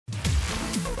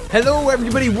Hello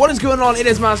everybody, what is going on? It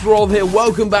is MasterOv here.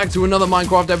 Welcome back to another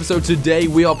Minecraft episode. Today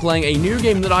we are playing a new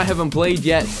game that I haven't played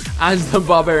yet as the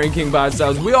Barbarian King Bad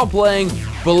Styles. We are playing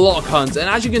Block Hunt, and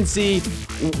as you can see,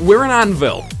 we're an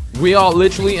anvil. We are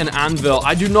literally an anvil.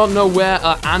 I do not know where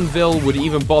an anvil would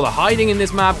even bother hiding in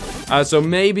this map, so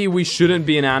maybe we shouldn't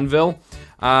be an anvil.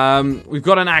 We've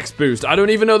got an axe boost. I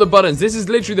don't even know the buttons. This is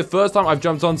literally the first time I've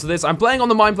jumped onto this. I'm playing on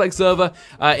the Mineplex server.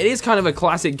 It is kind of a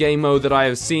classic game mode that I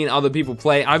have seen other people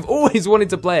play. I've always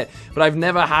wanted to play it, but I've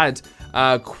never had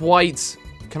quite.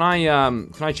 Can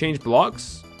I change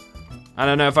blocks? I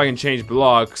don't know if I can change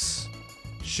blocks.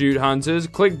 Shoot hunters.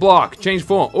 Click block. Change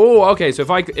form. Oh, okay. So if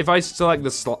I select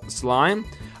the slime,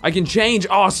 I can change.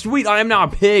 Oh, sweet! I am now a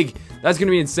pig. That's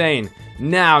gonna be insane.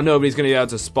 Now nobody's gonna be able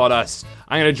to spot us.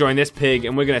 I'm gonna join this pig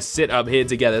and we're gonna sit up here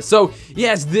together. So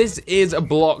yes, this is a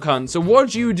block hunt. So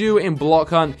what you do in block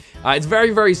hunt, it's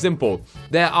very, very simple.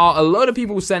 There are a lot of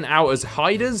people sent out as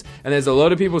hiders and there's a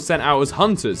lot of people sent out as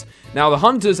hunters. Now the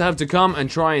hunters have to come and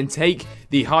try and take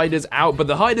the hiders out, but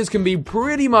the hiders can be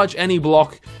pretty much any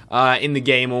block in the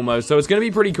game almost. So it's gonna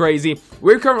be pretty crazy.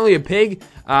 We're currently a pig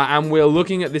and we're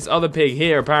looking at this other pig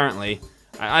here apparently.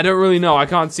 I don't really know, I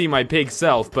can't see my pig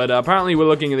self, but apparently we're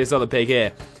looking at this other pig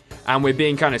here. And we're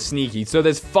being kind of sneaky. So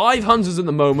there's 5 hunters at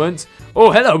the moment.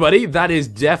 Oh, hello, buddy. That is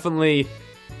definitely...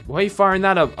 Why are you firing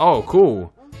that up? Oh,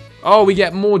 cool. Oh, we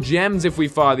get more gems if we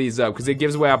fire these up, because it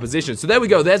gives away our position. So there we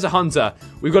go. There's a hunter.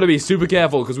 We've got to be super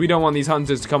careful, because we don't want these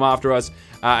hunters to come after us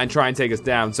and try and take us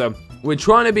down. So we're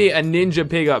trying to be a ninja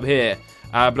pig up here.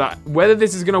 But whether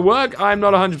this is going to work, I'm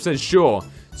not 100% sure.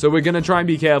 So we're going to try and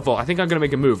be careful. I think I'm going to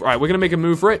make a move. All right, we're going to make a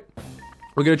move for it.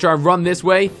 We're going to try and run this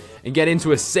way and get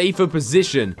into a safer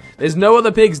position. There's no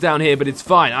other pigs down here, but it's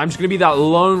fine. I'm just going to be that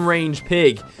lone range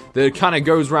pig that kind of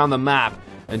goes around the map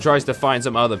and tries to find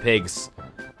some other pigs.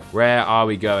 Where are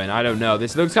we going? I don't know.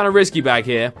 This looks kind of risky back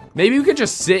here. Maybe we could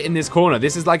just sit in this corner.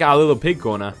 This is like our little pig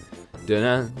corner.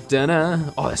 Dunna,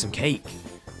 dunna. Oh, there's some cake.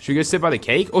 Should we go sit by the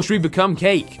cake? Or should we become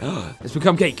cake? Let's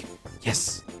become cake.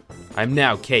 Yes. I'm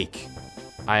now cake.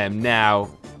 I am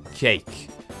now cake.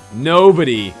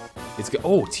 Nobody...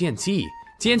 Oh, TNT.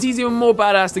 TNT's even more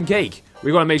badass than cake.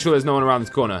 We gotta make sure there's no one around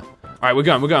this corner. Alright, we're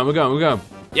going.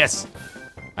 Yes.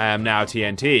 I am now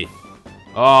TNT.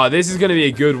 Oh, this is gonna be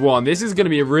a good one. This is gonna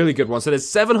be a really good one. So there's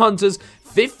 7 hunters,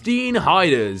 15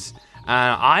 hiders.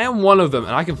 And I am one of them,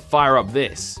 and I can fire up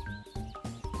this.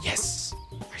 Yes.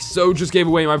 I so just gave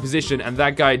away my position, and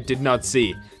that guy did not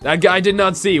see.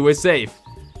 We're safe.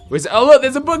 Oh, look,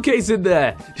 there's a bookcase in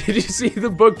there. Did you see the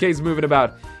bookcase moving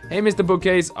about? Hey, Mr.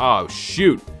 Bookcase. Oh,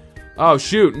 shoot. Oh,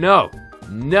 shoot. No.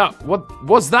 No.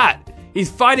 What's that?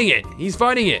 He's fighting it.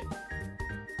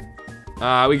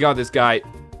 We got this guy.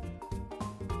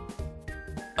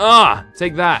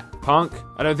 Take that, punk.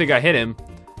 I don't think I hit him.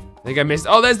 I think I missed.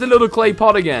 Oh, there's the little clay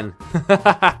pot again.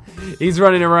 He's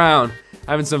running around,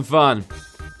 having some fun.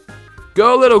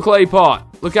 Go, little clay pot.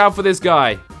 Look out for this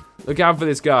guy.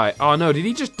 Oh, no. Did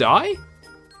he just die?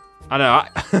 I know.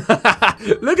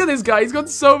 Look at this guy. He's got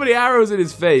so many arrows in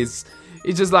his face.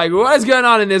 He's just like, what is going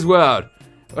on in this world?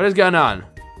 What is going on?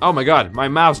 Oh my god. My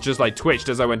mouse just like twitched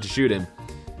as I went to shoot him.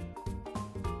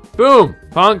 Boom.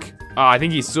 Punk. Oh, I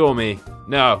think he saw me.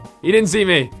 No, he didn't see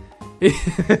me.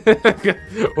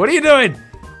 What are you doing?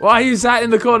 Why are you sat in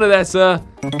the corner there, sir?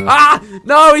 Ah!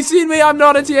 No, he's seen me. I'm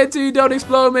not a TNT. Don't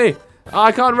explode me.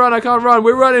 I can't run.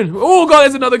 We're running. Oh god,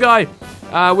 there's another guy.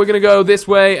 We're gonna go this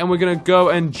way, and we're gonna go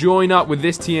and join up with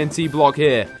this TNT block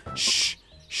here. Shh,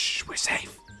 we're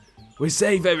safe. We're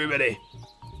safe, everybody.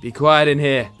 Be quiet in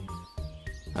here.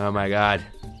 Oh my god.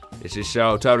 This is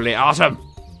so totally awesome.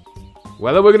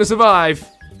 Whether we're gonna survive,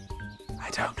 I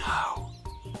don't know.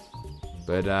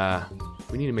 But,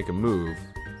 we need to make a move.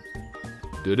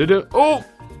 Oh!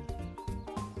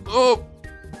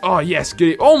 Oh, yes,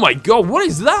 good. Oh my god, what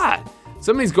is that?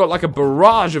 Somebody's got like a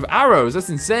barrage of arrows. That's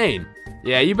insane.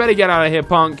 Yeah, you better get out of here,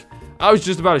 punk. I was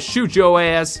just about to shoot your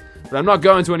ass, but I'm not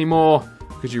going to anymore,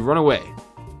 because you run away.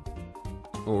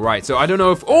 Alright, so I don't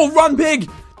know if... Oh, run, pig!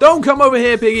 Don't come over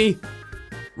here, piggy!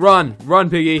 Run,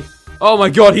 piggy. Oh my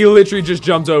god, he literally just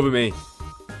jumped over me.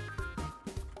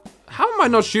 How am I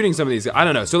not shooting some of these guys? I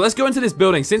don't know. So let's go into this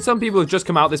building. Since some people have just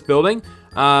come out this building,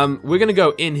 we're going to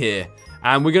go in here,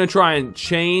 and we're going to try and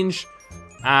change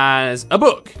as a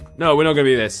book. No, we're not going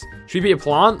to be this. Should we be a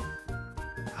plant?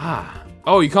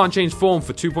 Oh, you can't change form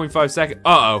for 2.5 seconds.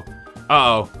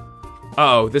 Uh-oh,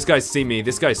 this guy's seen me.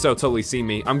 This guy's so totally seen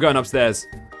me. I'm going upstairs.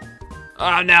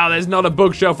 Oh, no, there's not a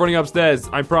bookshelf running upstairs.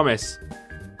 I promise.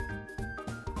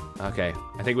 Okay,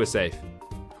 I think we're safe.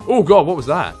 Oh, God, what was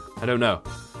that? I don't know.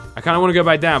 I kind of want to go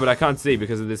back down, but I can't see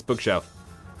because of this bookshelf.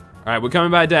 Alright, we're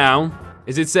coming back down.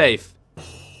 Is it safe?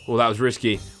 Oh, that was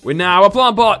risky. We're now a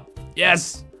plant pot.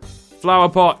 Yes. Flower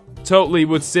pot totally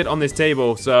would sit on this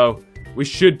table, so we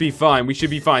should be fine. We should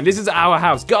be fine. This is our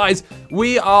house. Guys,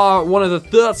 we are one of the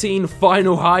 13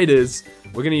 final hiders.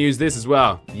 We're going to use this as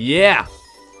well. Yeah.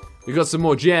 We got some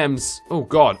more gems. Oh,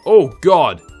 God. Oh,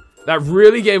 God. That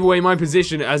really gave away my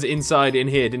position as inside in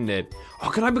here, didn't it? Oh,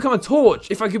 can I become a torch?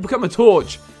 If I could become a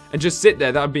torch and just sit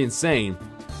there, that would be insane.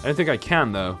 I don't think I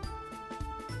can, though.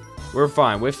 We're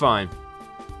fine. We're fine.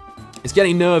 It's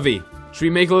getting nervy. Should we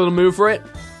make a little move for it?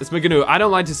 Let's make a move. I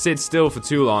don't like to sit still for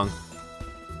too long.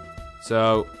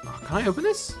 So, can I open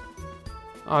this?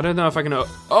 Oh, I don't know if I can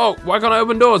oh, why can't I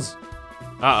open doors?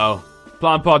 Uh-oh.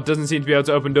 Plant pot doesn't seem to be able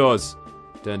to open doors.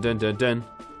 Dun dun dun dun.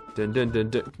 Dun dun dun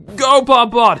dun. Go,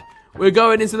 plant pot! We're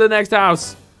going into the next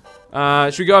house.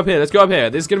 Should we go up here? Let's go up here.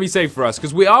 This is going to be safe for us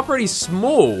because we are pretty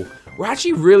small. We're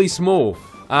actually really small.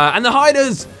 And the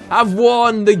hiders have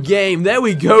won the game. There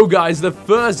we go, guys. The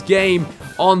first game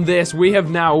on this. We have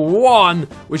now won,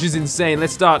 which is insane.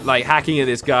 Let's start, like, hacking at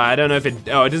this guy. I don't know if it...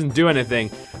 Oh, it doesn't do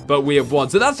anything. But we have won.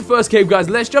 So that's the first cave, guys.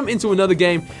 Let's jump into another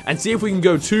game and see if we can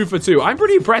go 2 for 2. I'm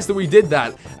pretty impressed that we did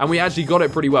that. And we actually got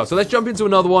it pretty well. So let's jump into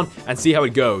another one and see how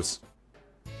it goes.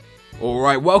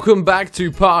 Alright, welcome back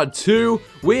to part 2.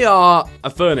 We are a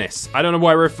furnace. I don't know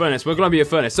why we're a furnace. We're going to be a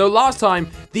furnace. So last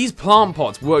time, these plant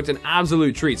pots worked an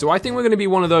absolute treat. So I think we're going to be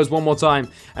one of those one more time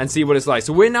and see what it's like.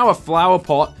 So we're now a flower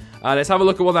pot. Let's have a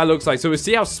look at what that looks like. So we'll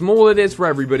see how small it is for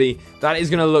everybody. That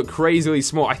is going to look crazily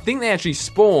small. I think they actually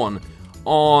spawn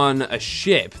on a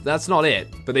ship. That's not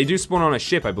it, but they do spawn on a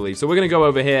ship, I believe. So we're going to go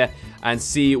over here and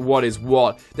see what is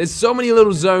what. There's so many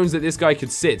little zones that this guy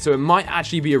could sit, so it might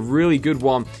actually be a really good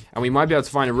one, and we might be able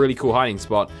to find a really cool hiding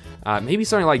spot. Maybe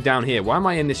something like down here. Why am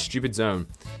I in this stupid zone?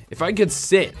 If I could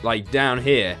sit, like, down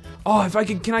here. Oh, if I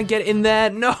could, can I get in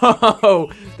there? No!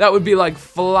 That would be like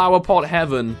flower pot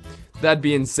heaven. That'd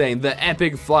be insane. The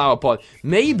epic flower pot.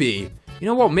 Maybe, you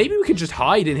know what? Maybe we could just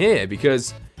hide in here,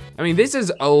 because I mean, this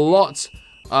is a lot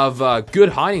of good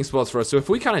hiding spots for us. So if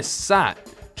we kind of sat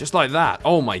just like that,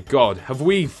 oh my god, have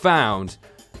we found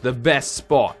the best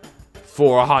spot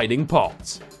for a hiding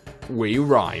pot? We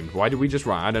rhymed. Why did we just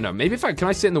rhyme? I don't know. Maybe if can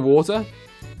I sit in the water?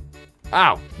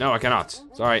 Ow, no, I cannot.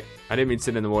 Sorry, I didn't mean to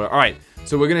sit in the water. All right,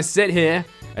 so we're gonna sit here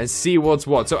and see what's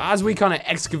what. So as we kind of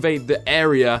excavate the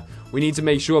area, we need to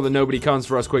make sure that nobody comes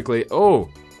for us quickly. Oh,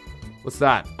 what's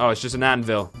that? Oh, it's just an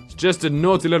anvil. It's just a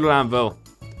naughty little anvil.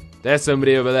 There's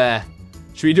somebody over there.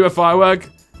 Should we do a firework?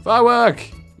 Firework!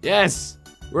 Yes!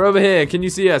 We're over here. Can you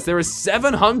see us? There are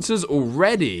 7 hunters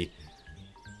already.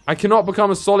 I cannot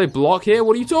become a solid block here?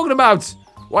 What are you talking about?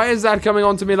 Why is that coming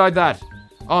onto me like that?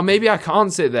 Oh, maybe I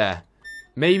can't sit there.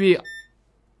 Maybe...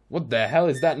 What the hell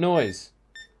is that noise?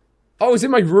 Oh, it's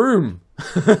in my room.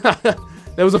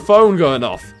 There was a phone going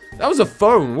off. That was a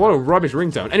phone. What a rubbish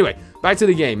ringtone. Anyway, back to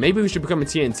the game. Maybe we should become a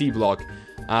TNT block.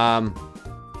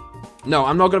 No,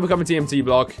 I'm not going to become a TNT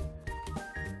block.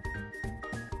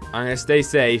 I'm going to stay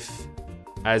safe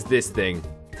as this thing.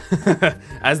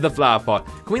 As the flower pot.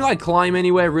 Can we, like, climb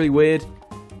anywhere really weird?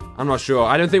 I'm not sure.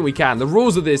 I don't think we can. The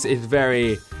rules of this is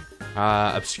very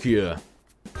obscure.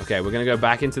 Okay, we're going to go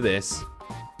back into this.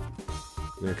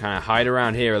 We're going to kind of hide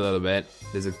around here a little bit.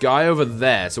 There's a guy over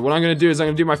there. So what I'm going to do is I'm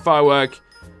going to do my firework.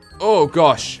 Oh,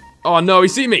 gosh. Oh, no,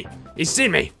 he's seen me. He's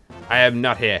seen me. I am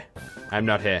not here. I am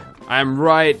not here. I am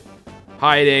right...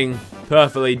 hiding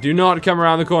perfectly. Do not come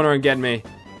around the corner and get me.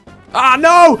 Ah,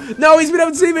 no! No, he's been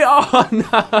able to see me! Oh,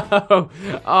 no!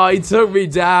 Oh, he took me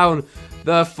down.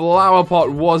 The flower pot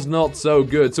was not so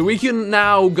good. So we can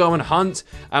now go and hunt,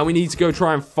 and we need to go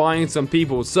try and find some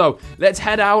people. So let's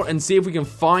head out and see if we can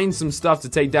find some stuff to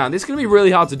take down. This is going to be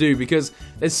really hard to do because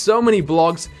there's so many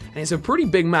blocks, and it's a pretty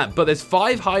big map. But there's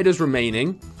 5 hiders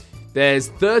remaining. There's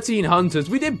 13 hunters.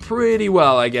 We did pretty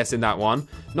well, I guess, in that one.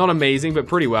 Not amazing, but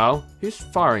pretty well. Who's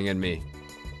firing at me?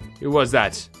 Who was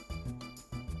that?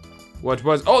 What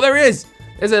was... Oh, there he is!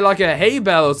 Is it like a hay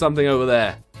bale or something over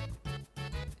there?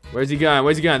 Where's he going?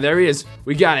 Where's he going? There he is.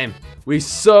 We got him. We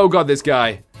so got this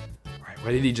guy. Right,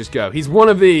 where did he just go? He's one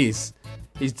of these.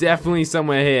 He's definitely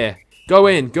somewhere here. Go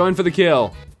in. Go in for the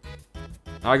kill.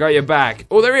 I got your back.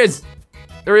 Oh, there he is.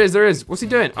 There he is. There he is. What's he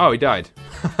doing? Oh, he died.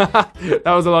 That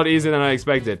was a lot easier than I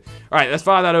expected. All right, let's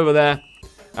fire that over there.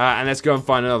 And let's go and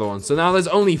find another one. So now there's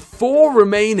only 4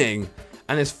 remaining.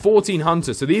 And there's 14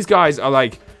 hunters. So these guys are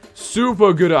like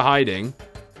super good at hiding.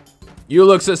 You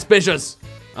look suspicious.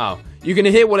 Oh, you can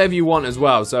hit whatever you want as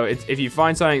well. So if you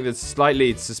find something that's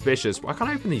slightly suspicious. Why can't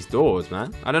I open these doors,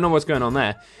 man? I don't know what's going on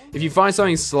there. If you find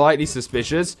something slightly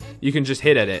suspicious, you can just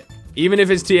hit at it. Even if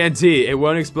it's TNT, it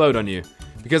won't explode on you.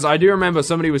 Because I do remember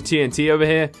somebody was TNT over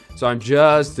here. So I'm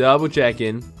just double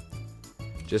checking.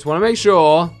 Just want to make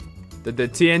sure that the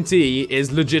TNT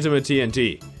is legitimate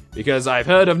TNT. Because I've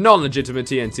heard of non-legitimate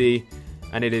TNT.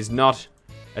 And it is not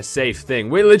a safe thing.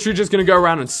 We're literally just going to go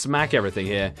around and smack everything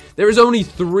here. There is only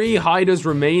 3 hiders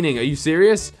remaining. Are you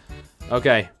serious?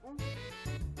 Okay.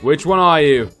 Which one are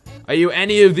you? Are you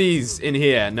any of these in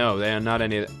here? No, they are not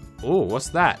any of them. Oh, what's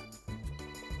that?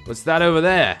 What's that over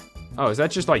there? Oh, is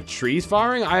that just like trees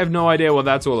firing? I have no idea what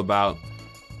that's all about.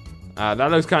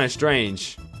 That looks kind of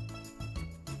strange.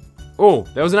 Oh,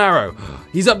 there was an arrow.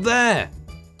 He's up there.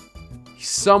 He's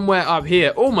somewhere up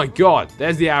here. Oh my god,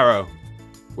 there's the arrow.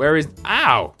 Where is...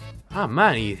 Ow! Oh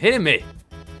man, he's hitting me.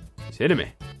 He's hitting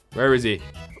me. Where is he?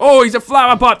 Oh, he's a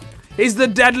flower pot. He's the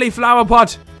deadly flower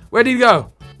pot. Where did he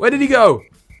go? Where did he go?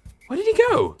 Where did he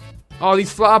go? Oh,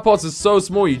 these flower pots are so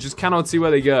small, you just cannot see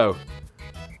where they go.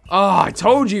 Oh, I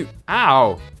told you.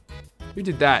 Ow. Who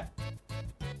did that?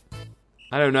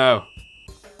 I don't know.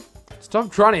 Stop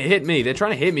trying to hit me. They're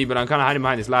trying to hit me, but I'm kind of hiding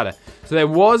behind this ladder. So there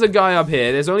was a guy up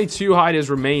here. There's only 2 hiders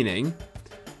remaining.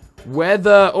 Where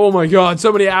the... Oh my god,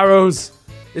 so many arrows.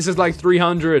 This is like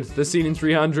 300. The scene in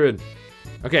 300.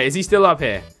 Okay, is he still up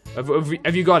here?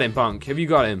 Have you got him, punk? Have you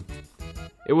got him?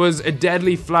 It was a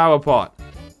deadly flower pot.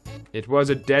 It was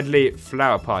a deadly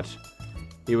flower pot.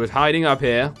 He was hiding up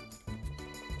here.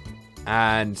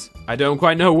 And I don't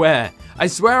quite know where. I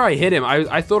swear I hit him.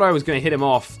 I thought I was going to hit him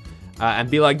off and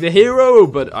be like the hero,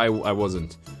 but I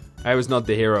wasn't. I was not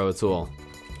the hero at all.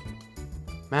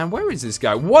 Man, where is this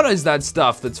guy? What is that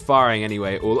stuff that's firing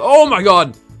anyway? Oh my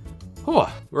god!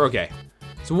 Oh, we're okay.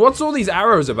 So what's all these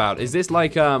arrows about? Is this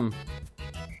like,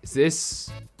 Is this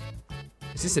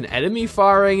an enemy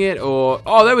firing it, or...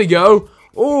 Oh, there we go!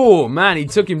 Oh, man, he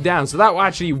took him down. So that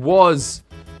actually was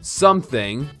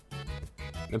something.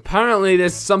 Apparently,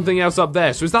 there's something else up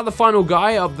there. So is that the final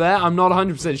guy up there? I'm not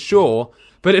 100% sure.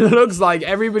 But it looks like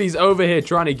everybody's over here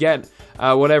trying to get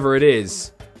whatever it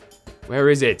is. Where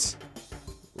is it?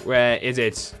 Where is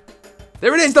it?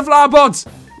 There it is, the flower pot!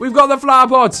 We've got the flower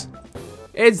pot!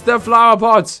 It's the flower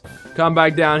pot! Come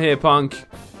back down here, punk.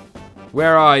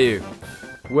 Where are you?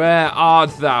 Where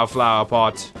art thou, flower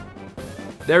pot?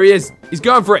 There he is. He's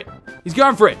going for it. He's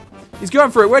going for it. He's going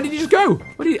for it. Where did he just go?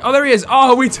 Oh, there he is.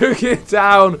 Oh, we took it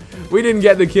down. We didn't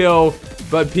get the kill.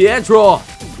 But Pietro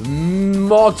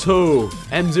Motto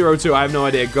M02, I have no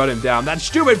idea, got him down. That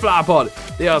stupid flower pot.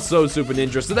 They are so super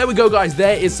ninja. So there we go, guys.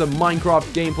 There is some Minecraft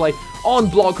gameplay on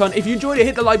Block Hunt. If you enjoyed it,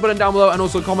 hit the like button down below and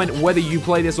also comment whether you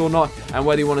play this or not and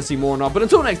whether you want to see more or not. But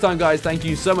until next time, guys, thank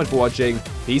you so much for watching.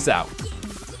 Peace out.